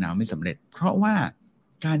ณโน้มน้าวไม่สำเร็จเพราะว่า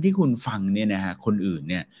การที่คุณฟังเนี่ยนะฮะคนอื่น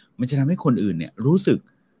เนี่ยมันจะทำให้คนอื่นเนี่ยรู้สึก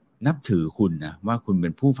นับถือคุณนะว่าคุณเป็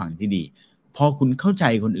นผู้ฟังที่ดีพอคุณเข้าใจ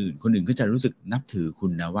คนอื่นก็จะรู้สึกนับถือคุ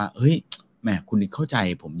ณนะว่าแหมคุณนี่เข้าใจ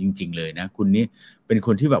ผมจริงๆเลยนะคุณนี่เป็นค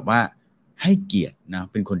นที่แบบว่าให้เกียรตินะ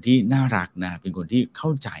เป็นคนที่น่ารักนะเป็นคนที่เข้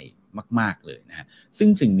าใจมากๆเลยนะซึ่ง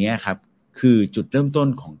สิ่งนี้ครับคือจุดเริ่มต้น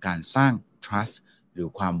ของการสร้าง trust หรือ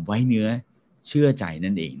ความไว้เนื้อเชื่อใจ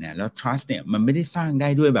นั่นเองนะแล้ว trust เนี่ยมันไม่ได้สร้างได้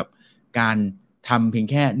ด้วยแบบการทำเพียง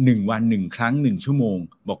แค่1วัน1ครั้ง1ชั่วโมง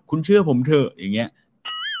บอกคุณเชื่อผมเถอะอย่างเงี้ย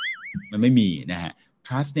มันไม่มีนะฮะ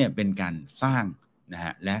trust เนี่ยเป็นการสร้างนะฮ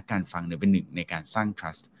ะและการฟังเนี่ยเป็นหนึ่งในการสร้าง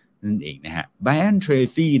trust นั่นเองนะฮะ Brian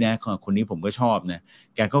Tracy นะคนนี้ผมก็ชอบนะ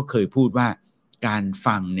แกก็เคยพูดว่าการ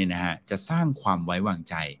ฟังเนี่ยนะฮะจะสร้างความไว้วาง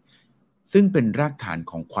ใจซึ่งเป็นรากฐาน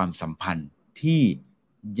ของความสัมพันธ์ที่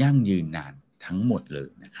ยั่งยืนนานทั้งหมดเลย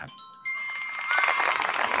นะครับ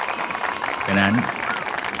ดังนั้น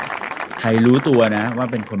ใครรู้ตัวนะว่า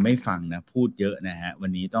เป็นคนไม่ฟังนะพูดเยอะนะฮะวั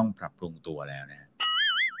นนี้ต้องปรับปรุงตัวแล้วนะ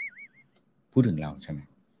พูดถึงเราใช่ไหม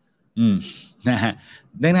นะฮะ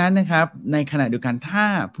ดังนั้นนะครับในขณะเดียวกันถ้า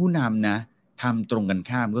ผู้นำนะทำตรงกัน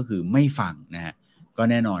ข้ามก็คือไม่ฟังนะฮะก็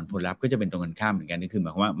แน่นอนผลลัพธ์ก็จะเป็นตรงกันข้ามเหมือนกันก็คือหมา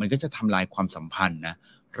ยความว่ามันก็จะทำลายความสัมพันธ์นะ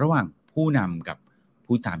ระหว่างผู้นำกับ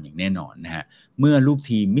ผู้ตามอย่างแน่นอนนะฮะเมื่อลูก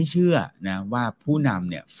ทีมไม่เชื่อนะว่าผู้นำ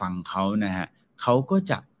เนี่ยฟังเขานะฮะเขาก็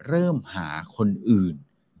จะเริ่มหาคนอื่น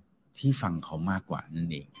ที่ฟังเขามากกว่านั่น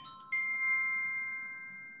เอง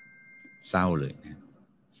เศร้าเลยนะ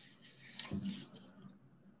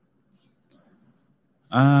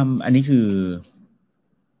อันนี้คือ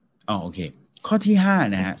โอเคข้อที่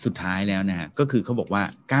5นะฮะสุดท้ายแล้วนะฮะก็คือเขาบอกว่า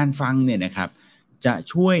การฟังเนี่ยนะครับจะ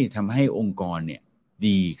ช่วยทำให้องค์กรเนี่ย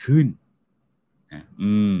ดีขึ้น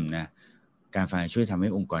นะการฟังช่วยทำให้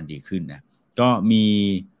องค์กรดีขึ้นนะก็มี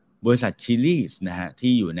บริษัทชิลลี่นะฮะ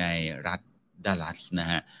ที่อยู่ในรัฐดัลลัสนะ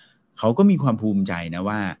ฮะเขาก็มีความภูมิใจนะ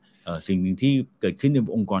ว่าสิ่งหนึ่งที่เกิดขึ้นใน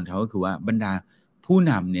องค์กรเขาก็คือว่าบรรดาผู้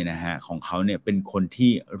นำเนี่ยนะฮะของเขาเนี่ยเป็นคน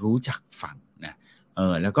ที่รู้จักฟังนะ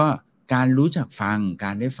แล้วก็การรู้จักฟังก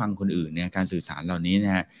ารได้ฟังคนอื่นเนี่ยการสื่อสารเหล่านี้น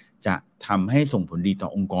ะฮะจะทำให้ส่งผลดีต่อ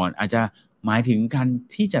องค์กรอาจจะหมายถึงการ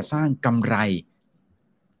ที่จะสร้างกำไร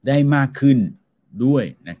ได้มากขึ้นด้วย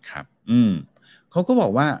นะครับเขาก็บอ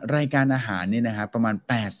กว่ารายการอาหารเนี่ยนะครับประมาณ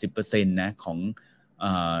 80% นะของ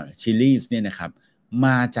ชิลลี่เนี่ยนะครับม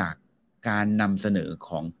าจากการนำเสนอข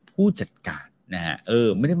องผู้จัดการนะฮะ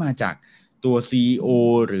ไม่ได้มาจากตัว CEO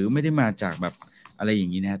หรือไม่ได้มาจากแบบอะไรอย่า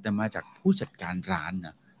งนี้นะแต่มาจากผู้จัดการร้านน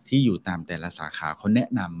ะที่อยู่ตามแต่ละสาขาเขาแนะ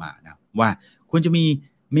นำมานะว่าควรจะมี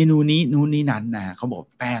เมนูนี้นู้นนี้นั้นนะฮะเขาบอก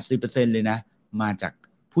 80% เลยนะมาจาก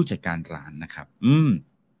ผู้จัดการร้านนะครับ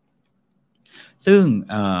ซึ่ง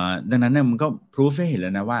ดังนั้นเนี่ยมันก็พิสูจให้เห็นแล้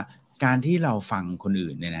วนะว่าการที่เราฟังคน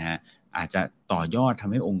อื่นเนี่ยนะฮะอาจจะต่อยอดท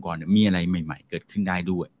ำให้องค์กรมีอะไรใหม่ๆเกิดขึ้นได้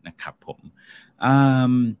ด้วยนะครับผม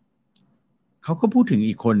เขาก็พูดถึง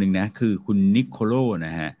อีกคนหนึ่งนะคือคุณนิโคโลน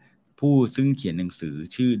ะฮะผู้ซึ่งเขียนหนังสือ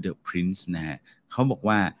ชื่อ The Prince นะฮะเขาบอก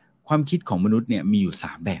ว่าความคิดของมนุษย์เนี่ยมีอยู่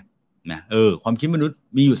3แบบนะความคิดมนุษย์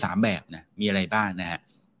มีอยู่3แบบนะมีอะไรบ้างนะฮะ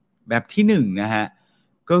แบบที่1นะฮะ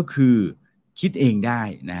ก็คือคิดเองได้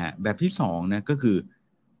นะฮะแบบที่2นะก็คือ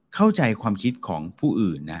เข้าใจความคิดของผู้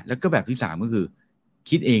อื่นนะแล้วก็แบบที่3ก็คือ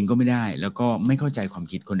คิดเองก็ไม่ได้แล้วก็ไม่เข้าใจความ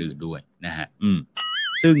คิดคนอื่นด้วยนะฮะ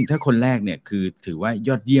ซึ่งถ้าคนแรกเนี่ยคือถือว่าย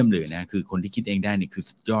อดเยี่ยมเลยนะคือคนที่คิดเองได้นี่คือ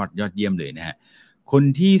สุดยอดเยี่ยมเลยนะฮะคน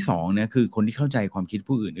ที่2เนี่ยคือคนที่เข้าใจความคิด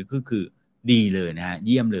ผู้อื่นก็คือดีเลยนะฮะเ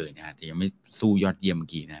ยี่ยมเลยนะฮะแต่ยังไม่สู้ยอดเยี่ยมเมื่อ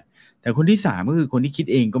กี้นะแต่คนที่3ก็คือคนที่คิด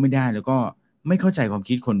เองก็ไม่ได้แล้วก็ไม่เข้าใจความ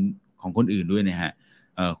คิดของคนอื่นด้วยนะฮะ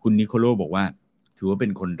คุณนิโคโลบอกว่าถือว่าเป็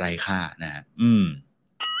นคนไร้ค่านะฮะ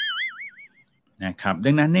นะครับดั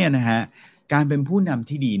งนั้นเนี่ยนะฮะการเป็นผู้นำ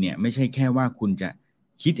ที่ดีเนี่ยไม่ใช่แค่ว่าคุณจะ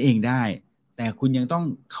คิดเองได้แต่คุณยังต้อง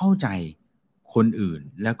เข้าใจคนอื่น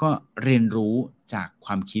แล้วก็เรียนรู้จากค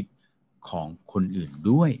วามคิดของคนอื่น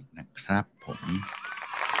ด้วยนะครับผม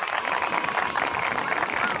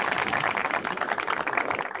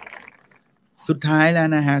สุดท้ายแล้ว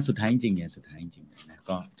นะฮะสุดท้ายจริงๆนะ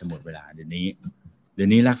ก็จะหมดเวลาเดี๋ยว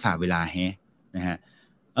นี้รักษาเวลานะฮะ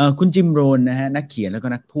คุณจิมโรนนะฮะนักเขียนแล้วก็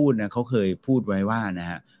นักพูดนะเขาเคยพูดไว้ว่านะ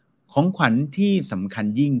ฮะของขวัญที่สำคัญ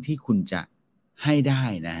ยิ่งที่คุณจะให้ได้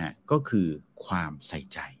นะฮะก็คือความใส่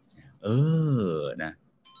ใจนะ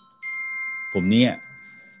ผมเนี่ย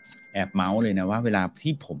แอบเมาส์เลยนะว่าเวลา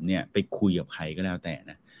ที่ผมเนี่ยไปคุยกับใครก็แล้วแต่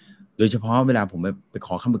นะโดยเฉพาะเวลาผมไปข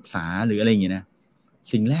อคำปรึกษาหรืออะไรอย่างเงี้ยนะ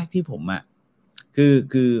สิ่งแรกที่ผม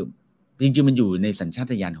คือจริงๆมันอยู่ในสัญชา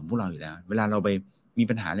ตญาณของพวกเราอยู่แล้วเวลาเราไปมี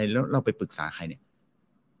ปัญหาอะไรแล้วเราไปปรึกษาใครเนี่ย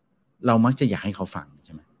เรามักจะอยากให้เขาฟังใ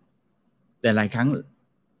ช่ไหมแต่หลายครั้ง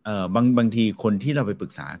บางทีคนที่เราไปปรึ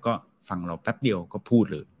กษาก็ฟังเราแป๊บเดียวก็พูด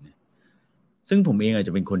เลยนะซึ่งผมเองอาจ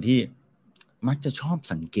จะเป็นคนที่มักจะชอบ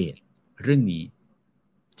สังเกตเรื่องนี้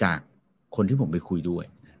จากคนที่ผมไปคุยด้วย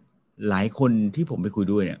หลายคนที่ผมไปคุย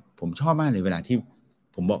ด้วยเนี่ยผมชอบมากเลยเวลาที่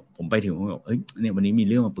ผมบอกผมไปถึงผมบอกเนี่ยวันนี้มี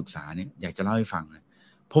เรื่องมาปรึกษาเนี่ยอยากจะเล่าให้ฟังนะ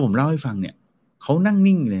พอผมเล่าให้ฟังเนี่ยเขานั่ง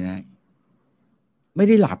นิ่งเลยนะไม่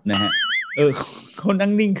ได้หลับนะฮะเขานั่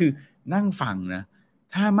งนิ่งคือนั่งฟังนะ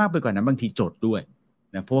ถ้ามากไปกว่านั้นบางทีจดด้วย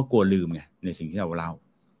นะเพราะว่ากลัวลืมไงในสิ่งที่เราเล่า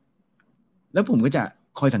แล้วผมก็จะ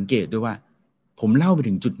คอยสังเกตด้วยว่าผมเล่าไป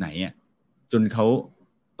ถึงจุดไหนอ่ะจนเขา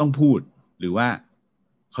ต้องพูดหรือว่า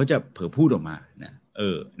เขาจะเผลอพูดออกมานะ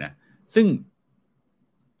นะซึ่ง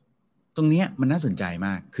ตรงนี้มันน่าสนใจม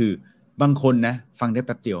ากคือบางคนนะฟังได้แ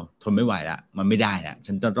ป๊บเดียวทนไม่ไหวละมันไม่ได้ละ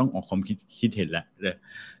ฉันต้องออกความคิดเห็นละ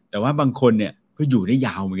แต่ว่าบางคนเนี่ยก็อยู่ได้ย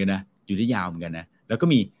าวเหมือนกันนะแล้วก็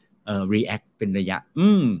มีreact เป็นระยะ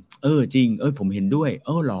จริงผมเห็นด้วย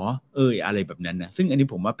หรออะไรแบบนั้นนะซึ่งอันนี้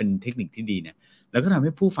ผมว่าเป็นเทคนิคที่ดีนะแล้วก็ทำใ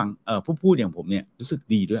ห้ผู้ฟังผู้พูดอย่างผมเนี่ยรู้สึก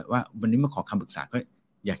ดีด้วยว่าวันนี้มาขอคำปรึกษาก็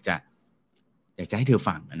อยากจะให้เธอ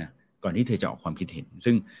ฟังนะก่อนที่เธอจะออกความคิดเห็น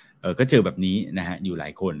ซึ่งก็เจอแบบนี้นะฮะอยู่หลา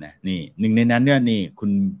ยคนนะนี่หนึ่งในนั้นเนี่ยนี่คุณ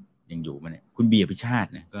ยังอยู่มาเนี่ยคุณเบียร์พิชาติ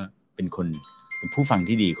นะก็เป็นผู้ฟัง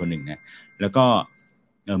ที่ดีคนหนึ่งนะแล้วก็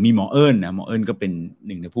มีหมอเอิญนะหมอเอิญก็เป็นห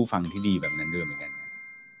นึ่งในผู้ฟังที่ดีแบบนั้นด้วยเหมือนกัน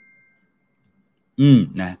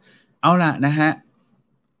นะเอาล่ะนะฮะ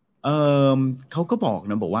เขาก็บ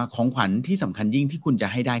อกว่าของขวัญที่สำคัญยิ่งที่คุณจะ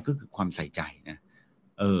ให้ได้ก็คือความใส่ใจนะ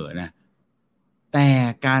นะแต่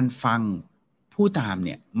การฟังผู้ตามเ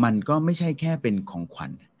นี่ยมันก็ไม่ใช่แค่เป็นของขวั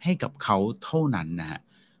ญให้กับเขาเท่านั้นนะฮะ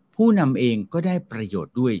ผู้นำเองก็ได้ประโยช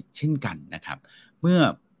น์ด้วยเช่นกันนะครับเมื่อ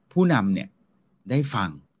ผู้นำเนี่ยได้ฟัง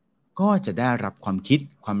ก็จะได้รับความคิด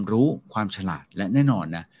ความรู้ความฉลาดและแน่นอน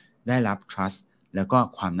นะได้รับ trust แล้วก็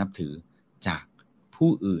ความนับถือจากผู้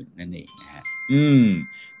อื่นนั่นเองนะฮะ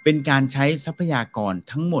เป็นการใช้ทรัพยากร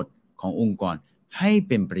ทั้งหมดขององค์กรให้เ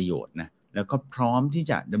ป็นประโยชน์นะแล้วก็พร้อมที่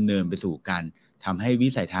จะดำเนินไปสู่การทำให้วิ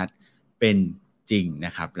สัยทัศน์เป็นจริงน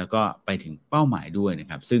ะครับแล้วก็ไปถึงเป้าหมายด้วยนะ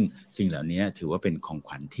ครับซึ่งสิ่งเหล่านี้ถือว่าเป็นของข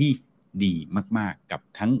วัญที่ดีมากๆกับ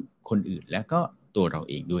ทั้งคนอื่นและก็ตัวเรา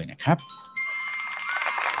เองด้วยนะครับ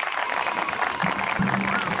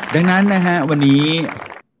ดังนั้นนะฮะวันนี้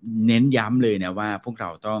เน้นย้ำเลยนะว่าพวกเรา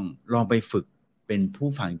ต้องลองไปฝึกเป็นผู้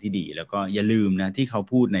ฟังที่ดีแล้วก็อย่าลืมนะที่เขา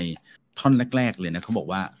พูดในท่อนแรกๆเลยนะเขาบอก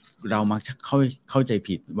ว่าเรามักจะเข้าใจ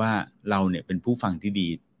ผิดว่าเราเนี่ยเป็นผู้ฟังที่ดี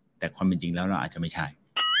แต่ความเป็นจริงแล้วเราอาจจะไม่ใช่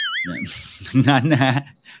นั้นนะ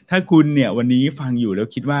ถ้าคุณเนี่ยวันนี้ฟังอยู่แล้ว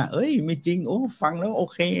คิดว่าไม่จริงฟังแล้วโอ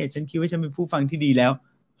เคฉันคิดว่าฉันเป็นผู้ฟังที่ดีแล้ว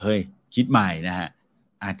เฮ้ยคิดใหม่นะฮะ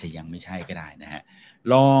อาจจะยังไม่ใช่ก็ได้นะฮะ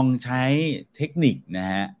ลองใช้เทคนิคนะ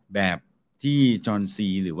ฮะแบบที่จอห์นซี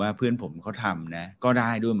หรือว่าเพื่อนผมเขาทำนะก็ได้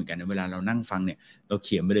ด้วยเหมือนกันนะเวลาเรานั่งฟังเนี่ยเราเ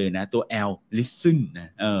ขียนไปเลยนะตัว L listen นะ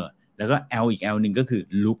แล้วก็ L อีก L หนึ่งก็คือ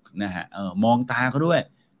look นะฮะมองตาเขาด้วย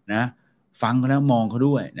นะฟังเขาแล้วมองเขา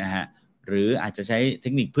ด้วยนะฮะหรืออาจจะใช้เท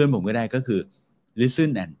คนิคเพื่อนผมก็ได้ก็คือ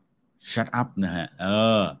listen and shut up นะฮะ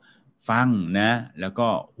ฟังนะแล้วก็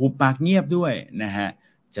หุบปากเงียบด้วยนะฮะ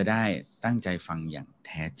จะได้ตั้งใจฟังอย่างแ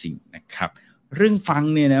ท้จริงนะครับเรื่องฟัง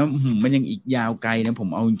เนี่ยนะมันยังอีกยาวไกลนะผม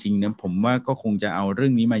เอาจริงๆนะผมว่าก็คงจะเอาเรื่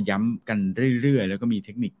องนี้มาย้ำกันเรื่อยๆแล้วก็มีเท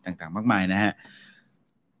คนิคต่างๆมากมายนะฮะ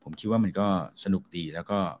ผมคิดว่ามันก็สนุกดีแล้ว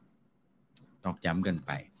ก็ตอกย้ำกันไ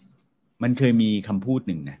ปมันเคยมีคำพูด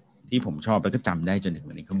หนึ่งนะที่ผมชอบแล้วก็จำได้จนถึง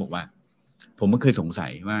วันนี้เขาบอกว่าผมก็เคยสงสั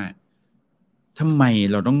ยว่าทำไม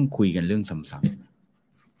เราต้องคุยกันเรื่องซ้ำ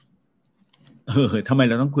ๆทำไม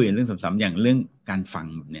เราต้องคุยกันเรื่องซ้ำๆอย่างเรื่องการฟัง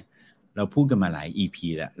แบบเนี้ยเราพูดกันมาหลาย EP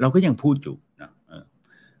แล้วเราก็ยังพูดอยู่นะ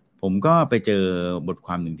ผมก็ไปเจอบทค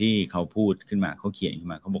วามหนึ่งที่เขาพูดขึ้นมาเขาเขียนขึ้น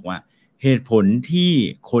มาเขาบอกว่าเหตุผลที่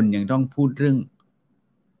คนยังต้องพูดเรื่อง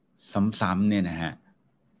ซ้ำๆเนี่ยนะฮะ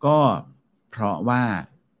ก็เพราะว่า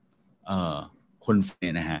คนเ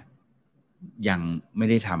นี่ยนะฮะยังไม่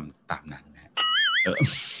ได้ทำตามนั้นนะ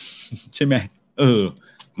ใช่ไหม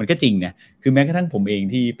มันก็จริงนะคือแม้กระทั่งผมเอง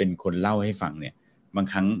ที่เป็นคนเล่าให้ฟังเนี่ยบาง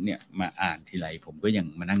ครั้งเนี่ยมาอ่านทีไรผมก็ยัง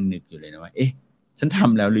มานั่งนึกอยู่เลยนะว่าเอ๊ะฉันท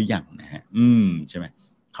ำแล้วหรือยังนะฮะใช่ไหม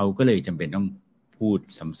เขาก็เลยจำเป็นต้องพูด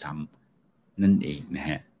ซ้ำๆนั่นเองนะ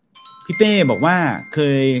ฮะพี่เป้บอกว่าเค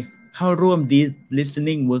ยเข้าร่วม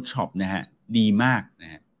listening workshop นะฮะดีมากน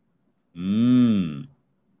ะฮะ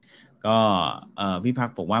ก็พี่พัก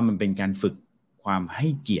บอกว่ามันเป็นการฝึกความให้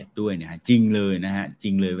เกียรติด้วยนะฮะจริงเลยนะฮะจริ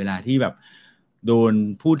งเลยเวลาที่แบบโดน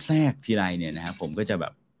พูดแทรกทีไรเนี่ยนะฮะผมก็จะแบ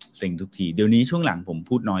บเซ็งทุกทีเดี๋ยวนี้ช่วงหลังผม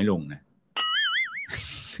พูดน้อยลงนะ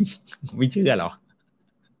ไม่เชื่อหรอ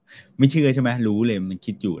ไม่เชื่อใช่ไหมรู้เลยมัน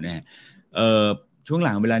คิดอยู่นะฮะช่วงห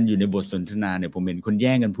ลังเวลาอยู่ในบทสนทนาเนี่ยผมเห็นคนแ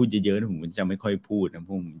ย่งกันพูดเยอะๆผมจะไม่ค่อยพูดนะ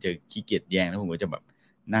ผมจะขี้เกียจแย่งแล้วผมก็จะแบบ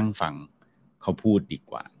นั่งฟังเขาพูดดี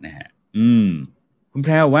กว่านะฮะคุณแพ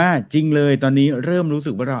รวว่าจริงเลยตอนนี้เริ่มรู้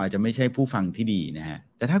สึกว่าเราอาจจะไม่ใช่ผู้ฟังที่ดีนะฮะ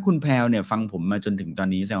แต่ถ้าคุณแพรวเนี่ยฟังผมมาจนถึงตอน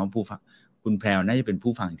นี้แสดงว่าคุณแพรวน่าจะเป็น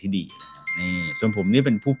ผู้ฟังที่ดีนี่ส่วนผมนี่เ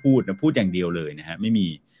ป็นผู้พูดนะพูดอย่างเดียวเลยนะฮะไม่มี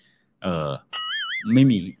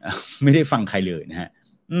ไม่ได้ฟังใครเลยนะฮะ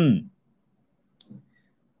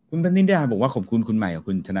คุณปณิดาบอกว่าขอบคุณคุณใหม่กับ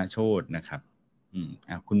คุณธนโชตินะครับ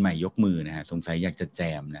คุณใหม่ยกมือนะฮะสงสัยอยากจะแจ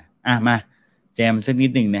มนะมาแจมสักนิ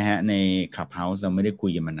ดหนึ่งนะฮะใน Clubhouse เราไม่ได้คุ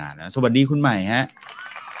ยกันมานานแล้วสวัสดีคุณใหม่ฮะ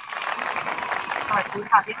สวัสดี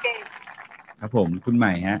ค่ะพี่เก่งครับผมคุณให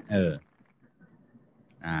ม่ฮะ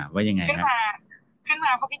ว่ายังไงฮะขึ้นม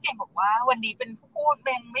าเพราะพี่เก่งบอกว่าวันนี้เป็นผู้พูด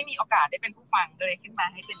ไม่มีโอกาสได้เป็นผู้ฟังเลยขึ้นมา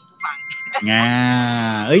ให้เป็นผู้ฟัง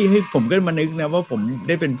เฮ้ยผมก็มานึกนะว่าผมไ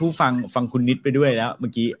ด้เป็นผู้ฟังคุณนิดไปด้วยแล้วเมื่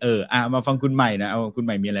อกี้มาฟังคุณใหม่นะเอาคุณให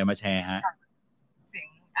ม่มีอะไรมาแชร์ฮะเสียง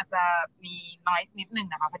อาจจะมี noise นิดนึง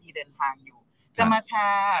นะคะพอดีเดินทางอยู่จะมาแช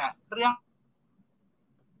ร์เรื่อง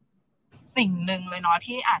สิ่งหนึ่งเลยเนาะ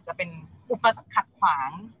ที่อาจจะเป็นอุปสรรคขัดขวาง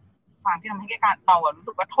ความที่ทำให้การเรารู้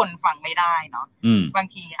สึกว่าทนฟังไม่ได้เนาะบาง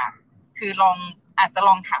ทีคืออาจจะล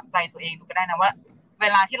องถามใจตัวเองดูก็ได้นะว่าเว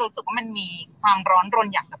ลาที่เรารู้สึกว่ามันมีความร้อนรน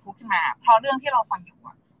อยากจะพูดขึ้นมาเพราะเรื่องที่เราฟังอยู่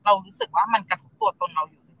เรารู้สึกว่ามันกระทบตัวตนเรา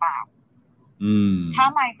อยู่หรือเปล่าถ้า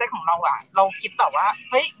mindset ของเราเราคิดแบบว่า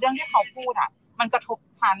เฮ้ยเรื่องที่เขาพูดมันกระทบ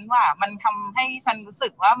ฉันว่ามันทำให้ฉันรู้สึ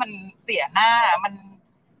กว่ามันเสียหน้ามัน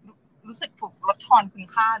รู้สึกถูกลดทอนคุณ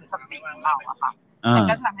ค่าหรือศักดิ์ศรีของเราค่ะมัน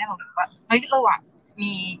ก็ทำให้เรารู้สึกว่าเฮ้ยเรา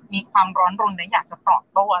มีความร้อนรนและอยากจะตอบ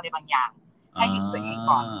โต้อะไรบางอย่างให้หยุดตัวเอง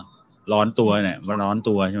ก่อนร้อนตัวเนี่ยว่าร้อน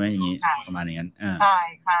ตัวใช่ไหมอย่างนี้ประมาณนั้นใ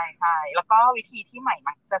ช่แล้วก็วิธีที่ใหม่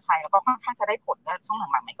มักจะใช้แล้วก็ค่อนข้างจะได้ผลแล้วช่วง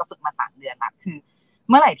หลังๆใหม่ก็ฝึกมา3 เดือนละคือ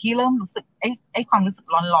เมื่อไหร่ที่เริ่มรู้สึกไอ้ความรู้สึก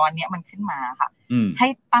ร้อนๆเนี่ยมันขึ้นมาค่ะให้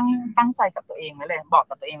ตั้งใจกับตัวเองไว้เลยบอก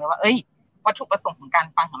กับตัวเองเลยว่าวัตถุประสงค์ของการ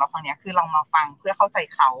ฟังของเราครั้งนี้คือเรามาฟังเพื่อเข้าใจ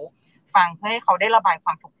เขาฟังเพื่อให้เขาได้ระบายคว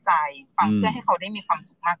ามทุกข์ใจฟังเพื่อให้เขาได้มีความ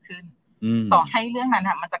สุขมากขึ้นต่อให้เรื่องนั้น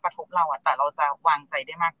มันจะกระทบเราแต่เราจะวางใจไ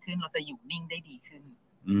ด้มากขึ้นเราจะอยู่นิ่งได้ดีขึ้น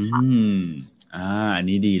อัน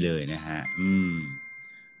นี้ดีเลยนะฮะ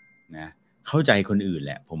นะเข้าใจคนอื่นแ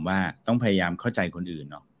หละผมว่าต้องพยายามเข้าใจคนอื่น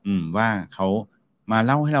เนาะว่าเขามาเ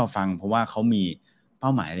ล่าให้เราฟังเพราะว่าเขามีเป้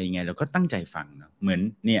าหมายอะไรยังไงเราก็ตั้งใจฟังเนาะเหมือน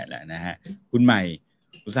เนี่ยแหละนะฮะคุณใหม่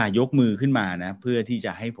อุตส่าห์ยกมือขึ้นมานะเพื่อที่จ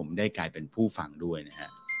ะให้ผมได้กลายเป็นผู้ฟังด้วยนะฮะ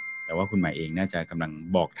แต่ว่าคุณใหม่เองน่าจะกำลัง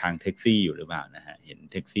บอกทางแท็กซี่อยู่หรือเปล่านะฮะเห็น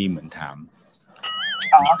แท็กซี่เหมือนถาม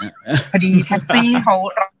พอดีแท็กซี่เขา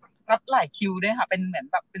รับหลายคิวด้วยค่ะเป็นเหมือน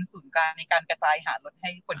แบบเป็นศูนย์กลางในการกระจายหารถให้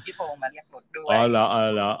คนที่โทรมาเรียกรถด้วยเหร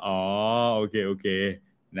อโอเค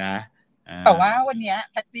นะแต่ว่าวันนี้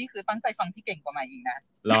แท็กซี่คือตั้งใจฟังที่เก่งกว่าใหม่อีกนะ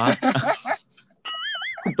เหรอ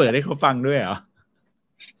คุณเปิดให้เขาฟังด้วยเหรอ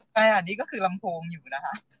ใช่นี่ก็คือลำโพงอยู่นะค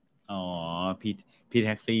ะพี่แ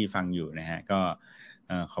ท็กซี่ฟังอยู่นะฮะก็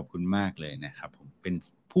ขอบคุณมากเลยนะครับผมเป็น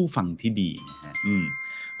ผู้ฟังที่ดีนะฮะ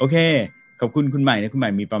โอเคขอบคุณคุณใหม่นะคุณใหม่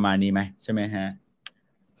มีประมาณนี้ไหมใช่ไหมฮะ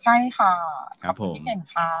ใช่ค่ะครับผม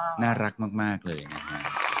น่ารักมากๆเลยนะฮะ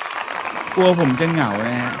กลัวผมจะเหงา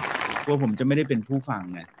นะฮะกลัวผมจะไม่ได้เป็นผู้ฟัง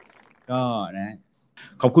นะก็นะ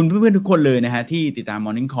ขอบคุณเพื่อนๆทุกคนเลยนะฮะที่ติดตาม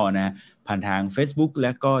Morning Call นะผ่านทาง Facebook แล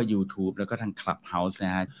ะก็ YouTube แล้วก็ทาง Clubhouse น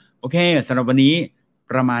ะฮะโอเคสำหรับวันนี้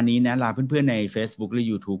ประมาณนี้นะลาเพื่อนๆใน Facebook และ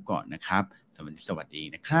YouTube ก่อนนะครับสวัสดี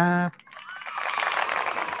นะครับ